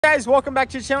Guys, welcome back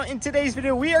to the channel. In today's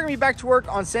video, we are going to be back to work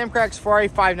on samcracs Ferrari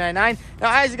 599.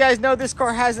 Now, as you guys know, this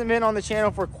car hasn't been on the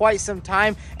channel for quite some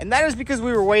time, and that is because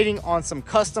we were waiting on some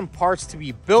custom parts to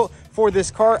be built for this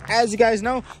car. As you guys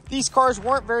know, these cars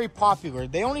weren't very popular.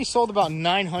 They only sold about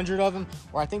 900 of them,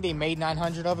 or I think they made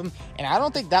 900 of them, and I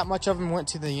don't think that much of them went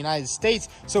to the United States,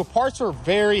 so parts were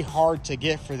very hard to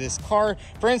get for this car.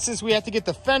 For instance, we had to get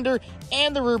the fender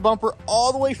and the rear bumper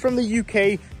all the way from the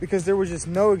UK because there was just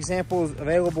no examples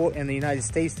available in the United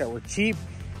States that were cheap.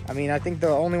 I mean, I think the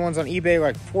only ones on eBay are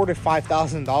like $4,000 to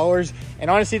 $5,000, and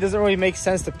honestly, it doesn't really make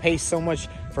sense to pay so much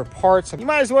for parts. You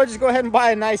might as well just go ahead and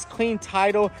buy a nice clean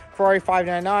title Ferrari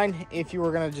 599 if you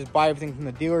were gonna just buy everything from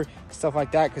the dealer, stuff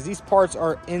like that, because these parts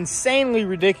are insanely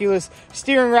ridiculous.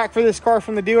 Steering rack for this car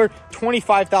from the dealer,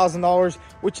 $25,000,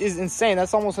 which is insane.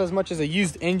 That's almost as much as a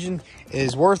used engine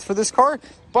is worth for this car.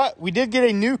 But we did get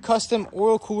a new custom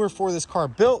oil cooler for this car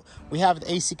built. We have an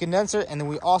AC condenser, and then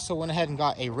we also went ahead and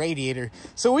got a radiator.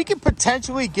 So we could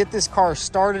potentially get this car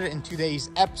started in today's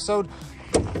episode.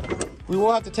 We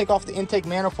will have to take off the intake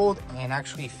manifold and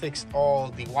actually fix all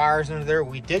the wires under there.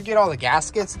 We did get all the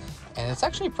gaskets, and it's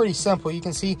actually pretty simple. You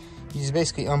can see you just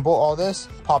basically unbolt all this,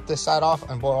 pop this side off,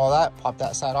 unbolt all that, pop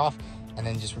that side off, and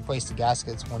then just replace the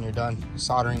gaskets when you're done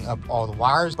soldering up all the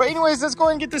wires. But anyways, let's go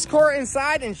ahead and get this car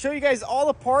inside and show you guys all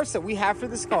the parts that we have for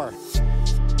this car.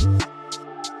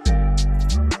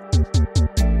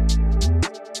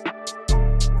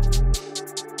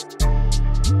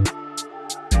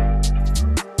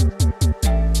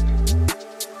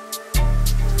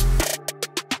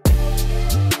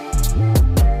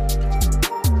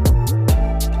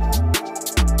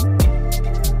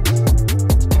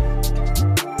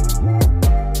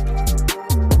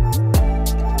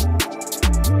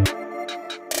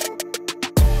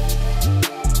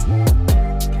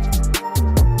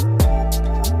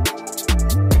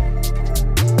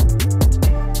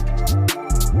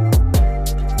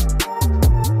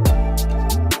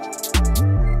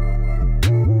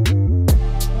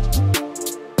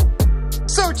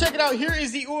 Check it out. Here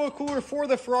is the oil cooler for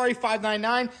the Ferrari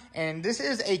 599, and this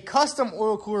is a custom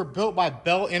oil cooler built by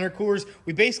Bell Intercoolers.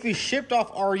 We basically shipped off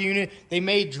our unit. They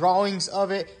made drawings of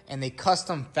it and they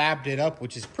custom fabbed it up,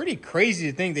 which is pretty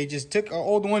crazy to think. They just took our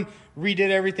old one,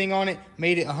 redid everything on it,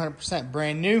 made it 100%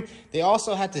 brand new. They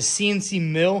also had to CNC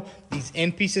mill these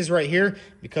end pieces right here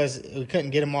because we couldn't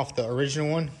get them off the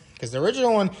original one, because the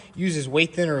original one uses way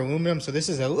thinner aluminum. So this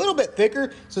is a little bit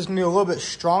thicker, so it's gonna be a little bit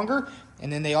stronger.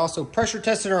 And then they also pressure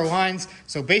tested our lines.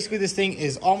 So basically this thing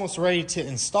is almost ready to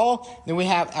install. Then we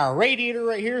have our radiator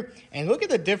right here. And look at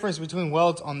the difference between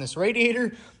welds on this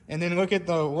radiator and then look at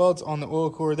the welds on the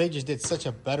oil cooler. They just did such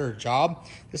a better job.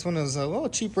 This one is a little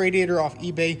cheap radiator off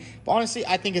eBay, but honestly,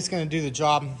 I think it's gonna do the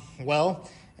job well,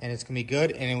 and it's gonna be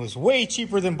good, and it was way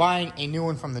cheaper than buying a new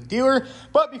one from the dealer.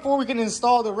 But before we can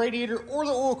install the radiator or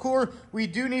the oil cooler, we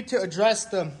do need to address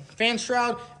the fan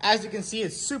shroud. As you can see,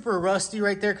 it's super rusty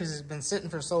right there because it's been sitting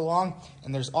for so long,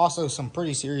 and there's also some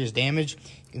pretty serious damage.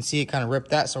 You can see it kind of ripped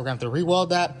that, so we're gonna have to re-weld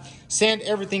that, sand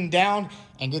everything down,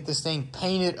 and get this thing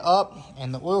painted up.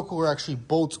 And the oil cooler actually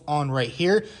bolts on right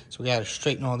here, so we gotta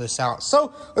straighten all this out.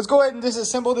 So let's go ahead and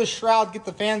disassemble this shroud, get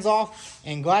the fans off,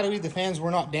 and gladly the fans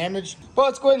were not damaged. But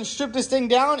let's go ahead and strip this thing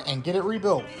down and get it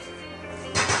rebuilt.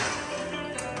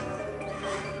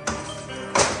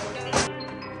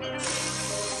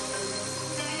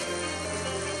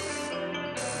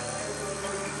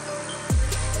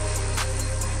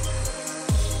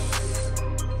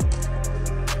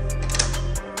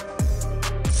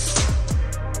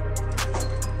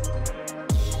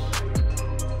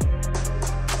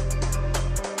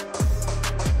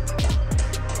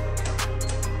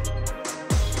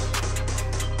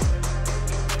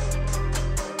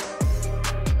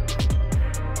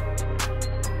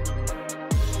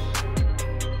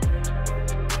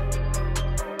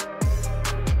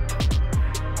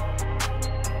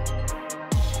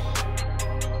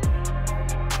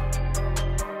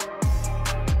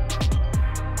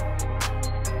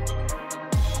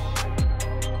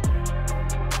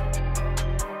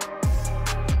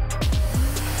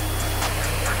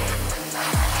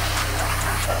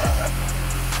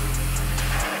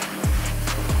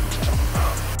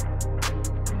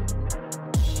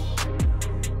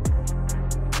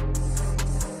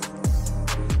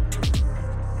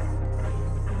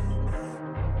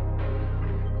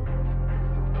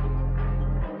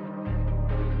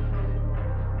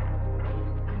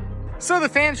 So the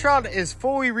fan shroud is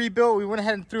fully rebuilt. We went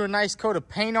ahead and threw a nice coat of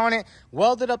paint on it,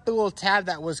 welded up the little tab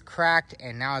that was cracked,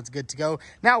 and now it's good to go.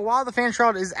 Now, while the fan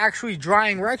shroud is actually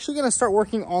drying, we're actually gonna start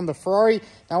working on the Ferrari.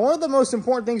 Now, one of the most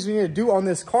important things we need to do on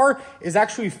this car is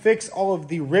actually fix all of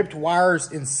the ripped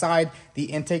wires inside the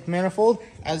intake manifold.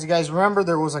 As you guys remember,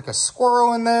 there was like a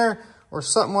squirrel in there or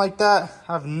something like that.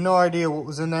 I have no idea what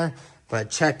was in there. But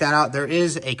check that out. There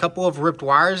is a couple of ripped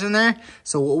wires in there.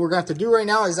 So what we're going to have to do right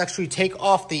now is actually take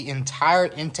off the entire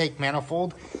intake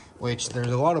manifold, which there's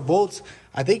a lot of bolts.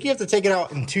 I think you have to take it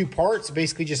out in two parts.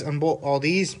 Basically just unbolt all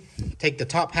these, take the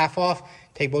top half off,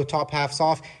 take both top halves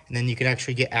off, and then you can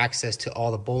actually get access to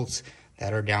all the bolts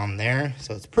that are down there.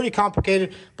 So it's pretty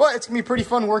complicated, but it's gonna be pretty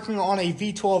fun working on a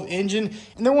V12 engine.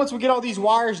 And then once we get all these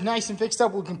wires nice and fixed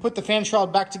up, we can put the fan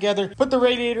shroud back together, put the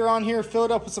radiator on here, fill it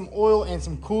up with some oil and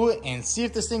some coolant, and see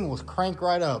if this thing will crank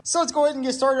right up. So let's go ahead and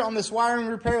get started on this wiring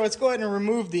repair. Let's go ahead and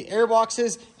remove the air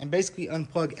boxes and basically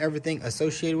unplug everything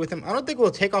associated with them. I don't think we'll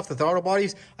take off the throttle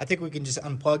bodies. I think we can just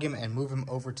unplug them and move them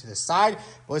over to the side.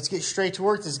 But let's get straight to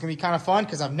work. This is gonna be kind of fun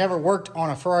because I've never worked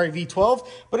on a Ferrari V12,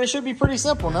 but it should be pretty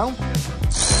simple, no?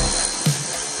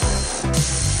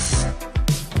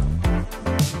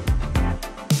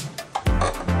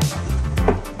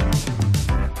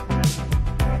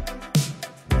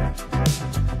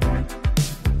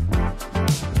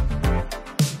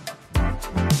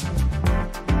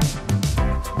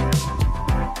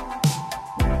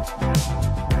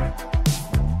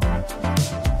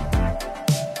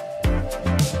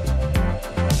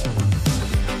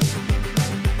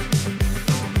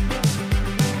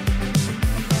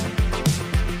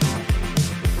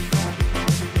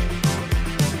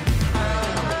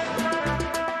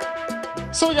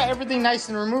 So we got everything nice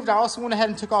and removed. I also went ahead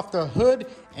and took off the hood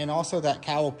and also that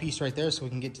cowl piece right there so we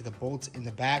can get to the bolts in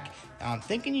the back. Now I'm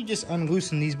thinking you just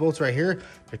unloosen these bolts right here.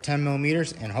 They're 10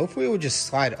 millimeters and hopefully it will just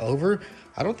slide over.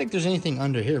 I don't think there's anything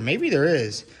under here. Maybe there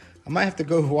is. I might have to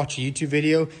go watch a YouTube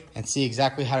video and see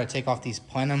exactly how to take off these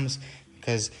plenums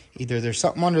because either there's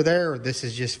something under there or this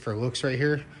is just for looks right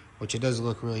here, which it does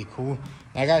look really cool.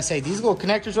 And I gotta say, these little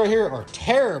connectors right here are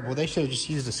terrible. They should have just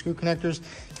used the screw connectors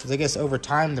because I guess over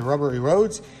time the rubber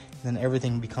erodes and then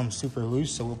everything becomes super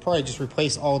loose. So we'll probably just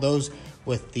replace all those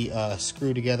with the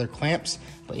screw together clamps.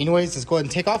 But anyways, let's go ahead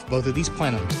and take off both of these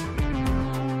plenums.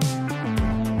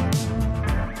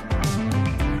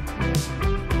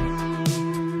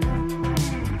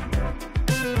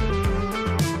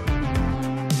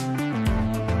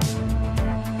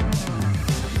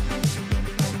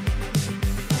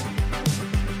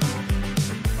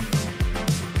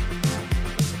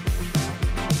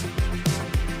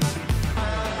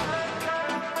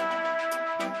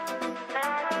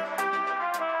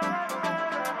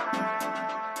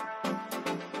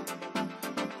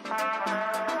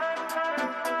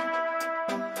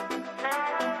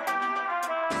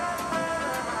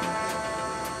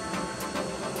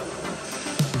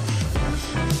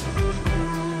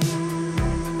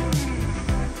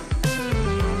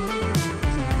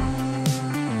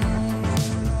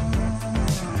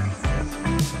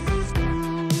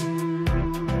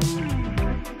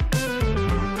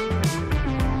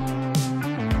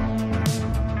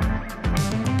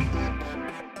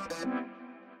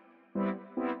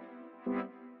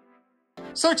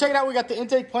 So check it out, we got the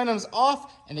intake plenums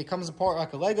off and it comes apart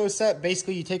like a Lego set.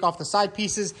 Basically you take off the side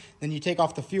pieces, then you take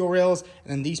off the fuel rails,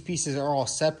 and then these pieces are all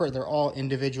separate. They're all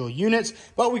individual units,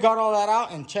 but we got all that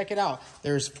out and check it out.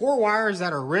 There's 4 wires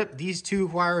that are ripped. These 2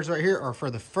 wires right here are for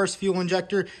the first fuel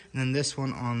injector, and then this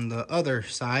one on the other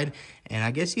side. And I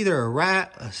guess either a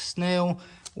rat, a snail,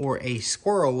 or a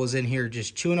squirrel was in here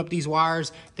just chewing up these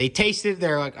wires. They tasted,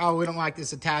 they're like, oh, we don't like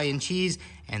this Italian cheese.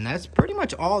 And that's pretty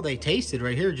much all they tasted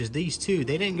right here, just these 2.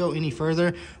 They didn't go any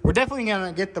further. We're definitely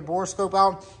gonna get the borescope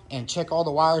out and check all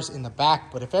the wires in the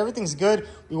back. But if everything's good,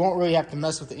 we won't really have to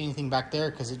mess with anything back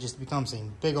there because it just becomes a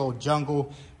big old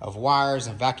jungle of wires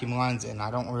and vacuum lines. And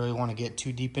I don't really wanna get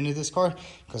too deep into this car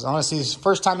because honestly, this is the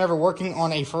first time ever working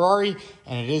on a Ferrari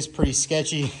and it is pretty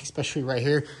sketchy, especially right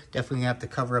here. Definitely gonna have to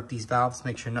cover up these valves,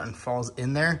 make sure nothing falls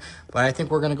in there. But I think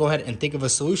we're gonna go ahead and think of a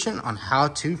solution on how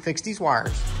to fix these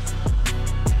wires.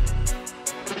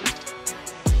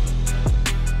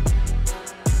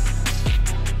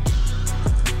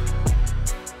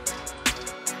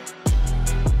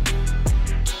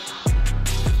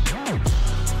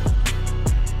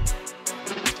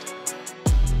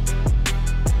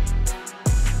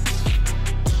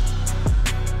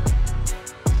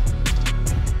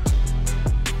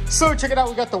 So check it out,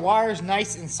 we got the wires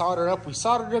nice and soldered up. We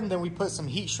soldered them, then we put some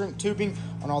heat shrink tubing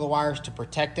on all the wires to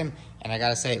protect them. And I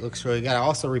gotta say, it looks really good. I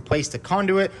also replaced the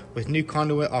conduit with new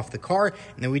conduit off the car.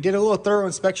 And then we did a little thorough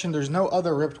inspection. There's no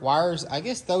other ripped wires. I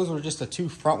guess those were just the two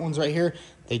front ones right here.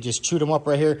 They just chewed them up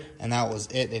right here, and that was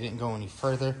it. They didn't go any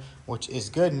further, which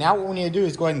is good. Now what we need to do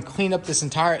is go ahead and clean up this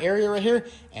entire area right here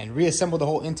and reassemble the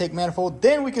whole intake manifold.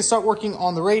 Then we can start working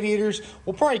on the radiators.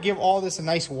 We'll probably give all this a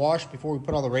nice wash before we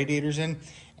put all the radiators in.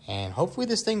 And hopefully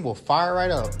this thing will fire right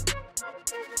up.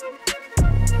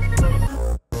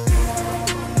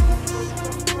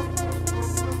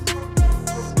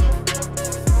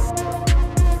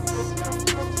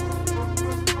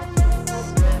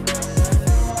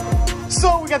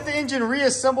 So we got the engine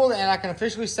reassembled, and I can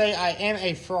officially say I am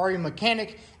a Ferrari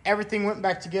mechanic. Everything went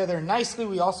back together nicely.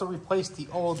 We also replaced the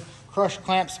old crush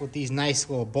clamps with these nice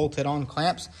little bolted on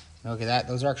clamps. Look at that,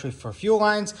 those are actually for fuel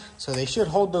lines, so they should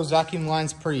hold those vacuum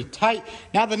lines pretty tight.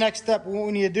 Now the next step, what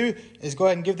we need to do is go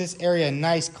ahead and give this area a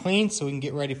nice clean so we can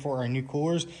get ready for our new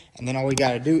coolers. And then all we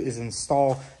gotta do is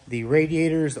install the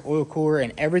radiators, the oil cooler,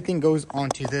 and everything goes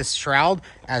onto this shroud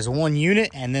as one unit,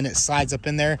 and then it slides up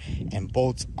in there and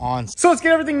bolts on. So let's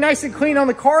get everything nice and clean on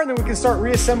the car, and then we can start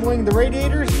reassembling the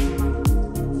radiators.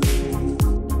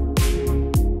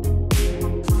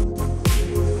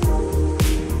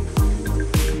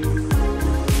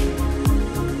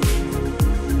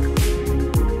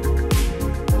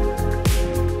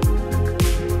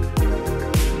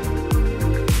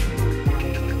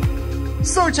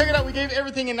 So check it out, we gave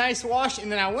everything a nice wash,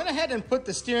 and then I went ahead and put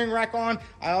the steering rack on.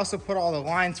 I also put all the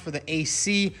lines for the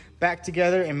AC back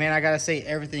together, and man, I gotta say,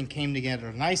 everything came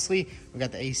together nicely. We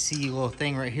got the AC little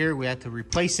thing right here. We had to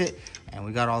replace it, and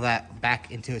we got all that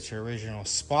back into its original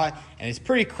spot. And it's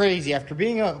pretty crazy. After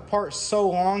being apart so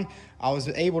long, I was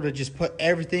able to just put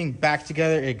everything back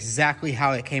together exactly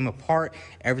how it came apart.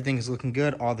 Everything is looking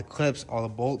good, all the clips, all the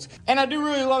bolts. And I do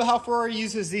really love how Ferrari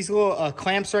uses these little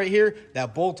clamps right here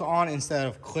that bolt on instead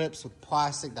of clips with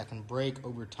plastic that can break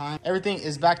over time. Everything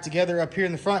is back together up here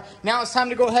in the front. Now it's time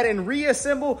to go ahead and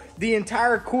reassemble the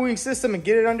entire cooling system and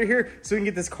get it under here so we can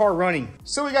get this car running.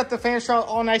 So we got the fan shroud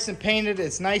all nice and painted.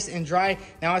 It's nice and dry.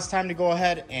 Now it's time to go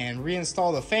ahead and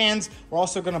reinstall the fans. We're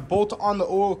also gonna bolt on the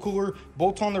oil cooler,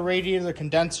 bolt on the radiator, the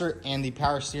condenser, and the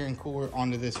power steering cooler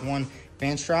onto this one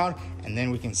fan shroud, and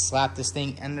then we can slap this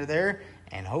thing under there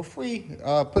and hopefully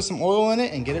put some oil in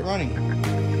it and get it running.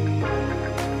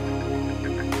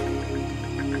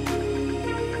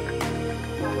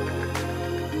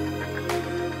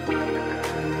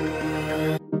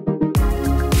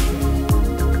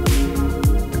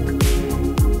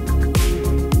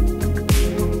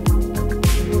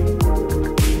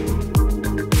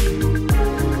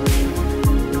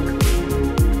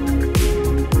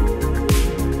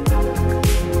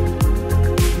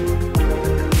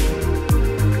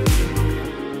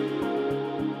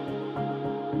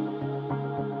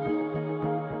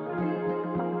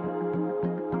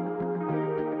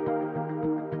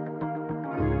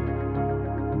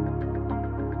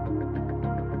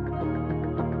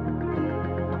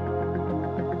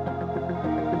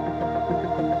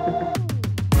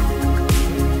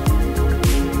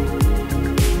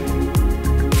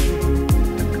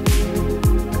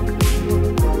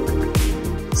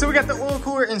 So we got the oil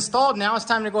cooler installed. Now it's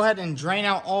time to go ahead and drain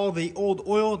out all the old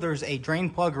oil. There's a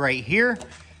drain plug right here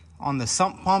on the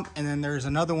sump pump, and then there's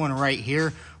another one right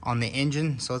here on the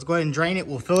engine. So let's go ahead and drain it.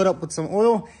 We'll fill it up with some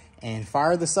oil and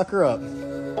fire the sucker up.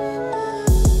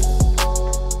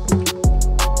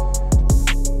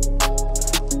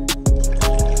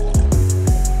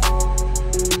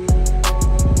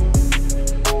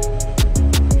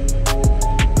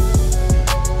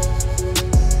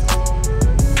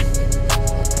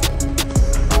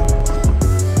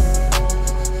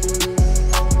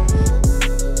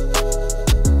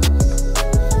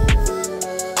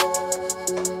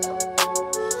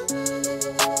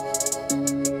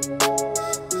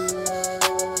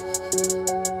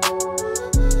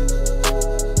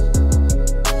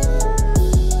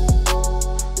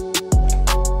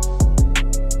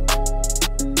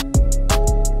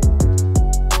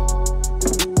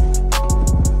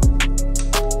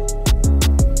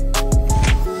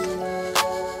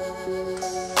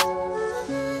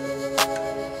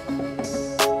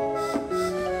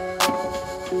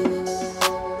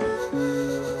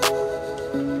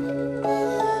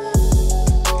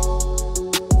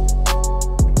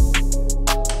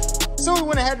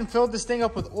 ahead and filled this thing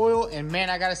up with oil, and man,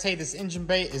 I gotta say this engine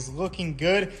bay is looking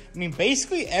good. I mean,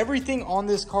 basically everything on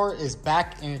this car is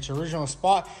back in its original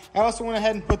spot. I also went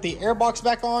ahead and put the air box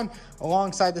back on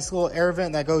alongside this little air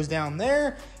vent that goes down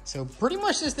there. So pretty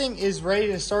much this thing is ready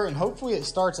to start, and hopefully it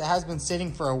starts. It has been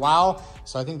sitting for a while,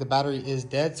 so I think the battery is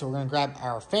dead. So we're gonna grab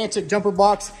our Fantic jumper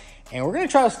box and we're gonna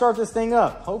try to start this thing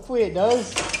up. Hopefully it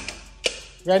does.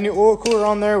 We got a new oil cooler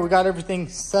on there. We got everything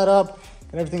set up,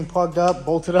 got everything plugged up,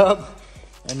 bolted up.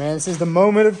 And man, this is the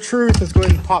moment of truth. Let's go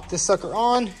ahead and pop this sucker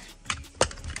on.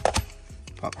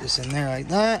 Pop this in there like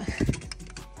that.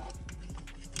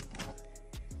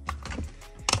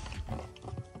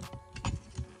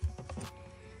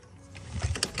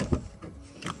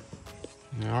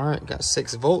 All right, got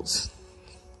 6 volts.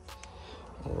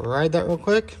 We'll ride that real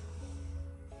quick.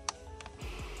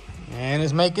 And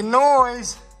it's making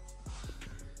noise.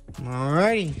 All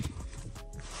righty.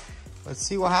 Let's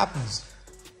see what happens.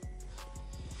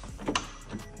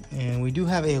 And we do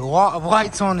have a lot of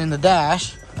lights on in the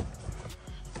dash.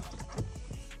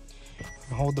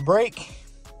 Hold the brake.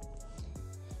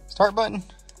 Start button.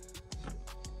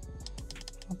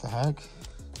 What the heck?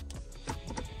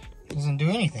 Doesn't do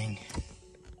anything.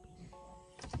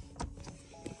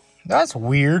 That's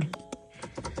weird.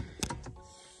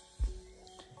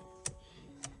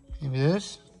 Maybe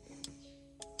this.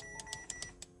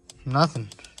 Nothing.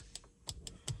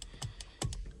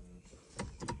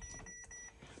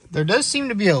 There does seem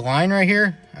to be a line right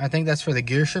here. I think that's for the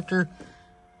gear shifter.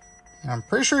 And I'm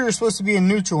pretty sure you're supposed to be in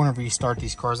neutral whenever you start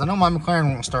these cars. I know my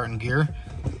McLaren won't start in gear.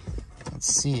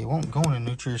 Let's see, it won't go into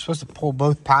neutral. You're supposed to pull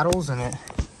both paddles and it...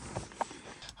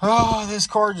 Oh, this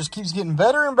car just keeps getting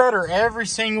better and better every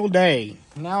single day.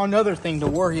 Now another thing to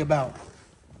worry about.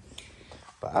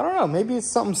 But I don't know, maybe it's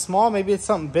something small, maybe it's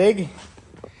something big.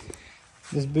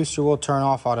 This booster will turn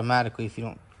off automatically if you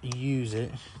don't use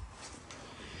it.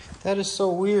 That is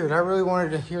so weird. I really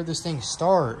wanted to hear this thing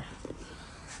start.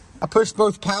 I pushed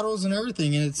both paddles and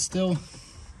everything and it's still...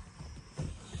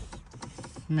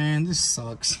 Man, this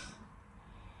sucks.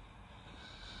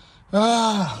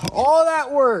 All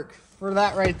that work for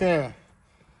that right there.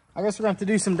 I guess we're gonna have to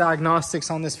do some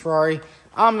diagnostics on this Ferrari.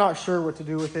 I'm not sure what to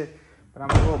do with it, but I'm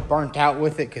a little burnt out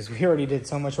with it because we already did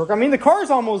so much work. I mean, the car's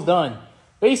almost done.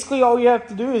 Basically, all you have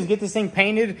to do is get this thing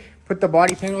painted, put the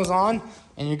body panels on,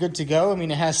 and you're good to go. I mean,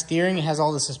 it has steering, it has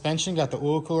all the suspension, got the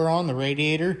oil cooler on, the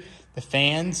radiator, the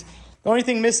fans. The only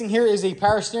thing missing here is a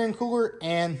power steering cooler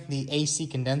and the AC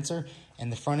condenser.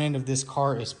 And the front end of this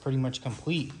car is pretty much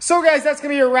complete. So guys, that's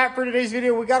gonna be a wrap for today's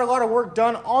video. We got a lot of work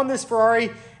done on this Ferrari,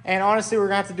 and honestly, we're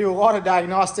gonna have to do a lot of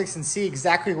diagnostics and see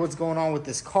exactly what's going on with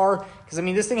this car. Because I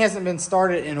mean, this thing hasn't been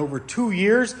started in over 2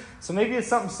 years. So maybe it's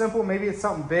something simple, maybe it's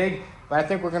something big, but I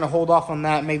think we're gonna hold off on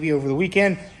that maybe over the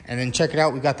weekend and then check it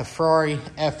out. We got the Ferrari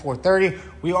F430.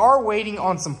 We are waiting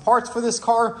on some parts for this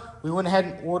car. We went ahead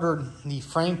and ordered the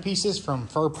frame pieces from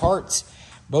Fur Parts.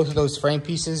 Both of those frame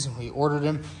pieces, we ordered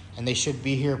them, and they should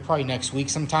be here probably next week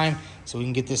sometime, so we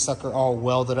can get this sucker all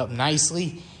welded up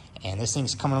nicely. And this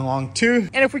thing's coming along too.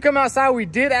 And if we come outside, we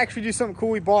did actually do something cool.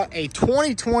 We bought a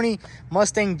 2020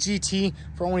 Mustang GT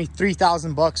for only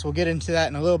 3,000 bucks. We'll get into that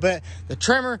in a little bit. The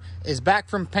trimmer is back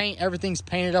from paint. Everything's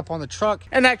painted up on the truck,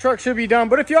 and that truck should be done.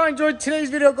 But if y'all enjoyed today's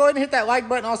video, go ahead and hit that like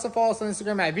button. Also follow us on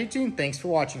Instagram at vTuned. Thanks for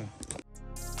watching.